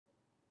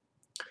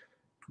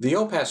The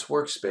OPAS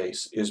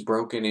workspace is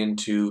broken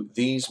into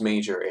these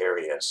major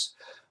areas.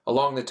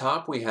 Along the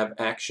top we have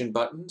action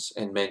buttons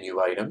and menu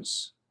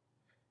items.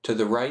 To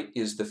the right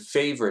is the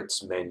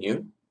favorites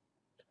menu.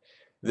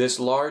 This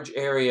large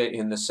area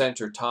in the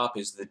center top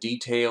is the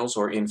details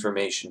or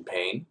information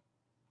pane.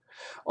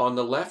 On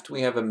the left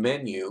we have a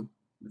menu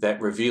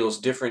that reveals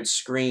different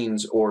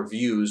screens or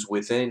views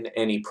within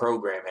any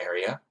program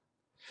area.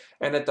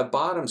 And at the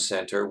bottom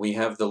center we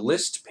have the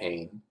list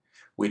pane,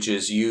 which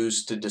is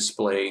used to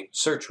display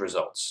search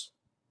results.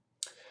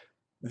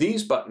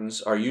 These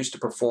buttons are used to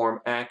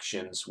perform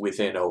actions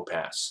within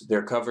OPAS.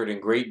 They're covered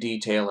in great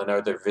detail in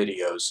other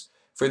videos.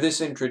 For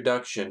this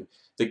introduction,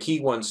 the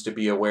key ones to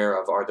be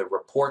aware of are the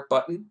report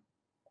button.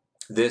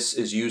 This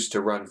is used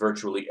to run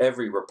virtually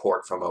every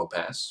report from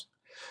OPAS.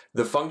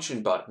 The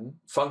function button.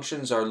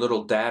 Functions are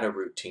little data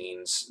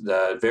routines,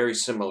 very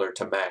similar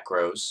to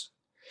macros.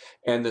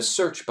 And the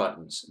search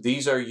buttons.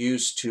 These are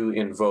used to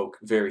invoke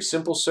very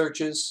simple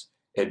searches,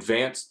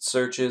 advanced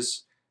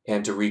searches,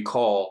 and to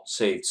recall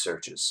saved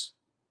searches.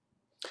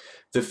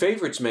 The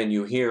favorites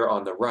menu here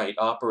on the right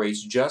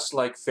operates just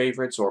like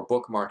favorites or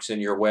bookmarks in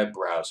your web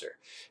browser.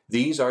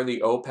 These are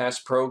the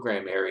OPAS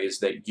program areas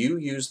that you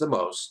use the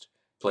most,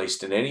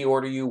 placed in any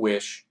order you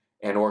wish,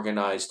 and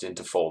organized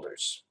into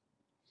folders.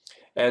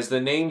 As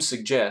the name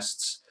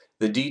suggests,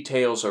 the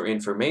details or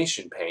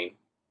information pane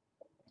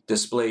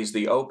displays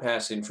the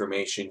OPAS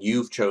information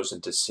you've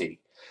chosen to see.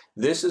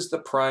 This is the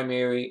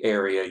primary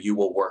area you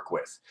will work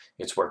with.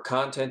 It's where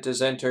content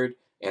is entered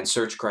and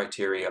search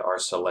criteria are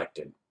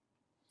selected.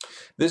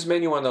 This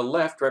menu on the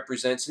left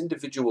represents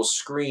individual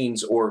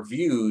screens or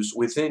views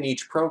within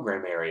each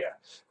program area.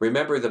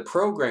 Remember, the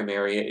program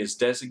area is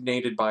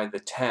designated by the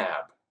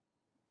tab.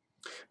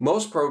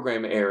 Most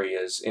program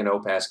areas in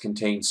OPAS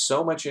contain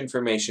so much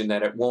information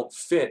that it won't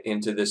fit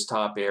into this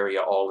top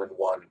area all in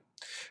one.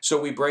 So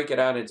we break it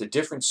out into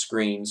different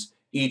screens,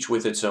 each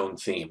with its own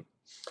theme.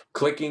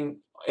 Clicking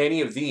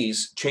any of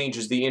these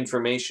changes the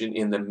information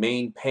in the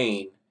main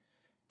pane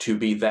to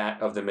be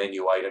that of the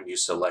menu item you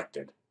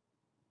selected.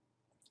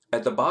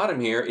 At the bottom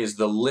here is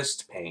the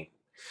list pane.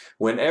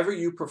 Whenever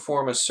you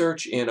perform a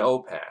search in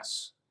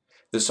OPAS,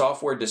 the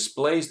software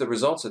displays the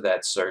results of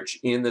that search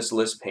in this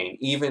list pane,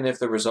 even if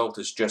the result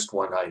is just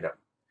one item.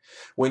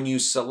 When you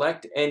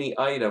select any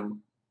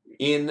item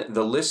in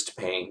the list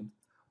pane,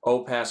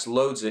 OPAS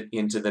loads it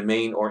into the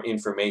main or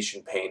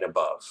information pane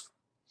above.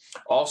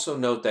 Also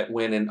note that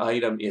when an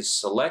item is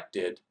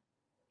selected,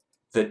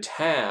 the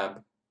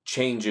tab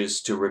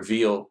changes to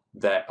reveal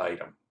that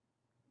item.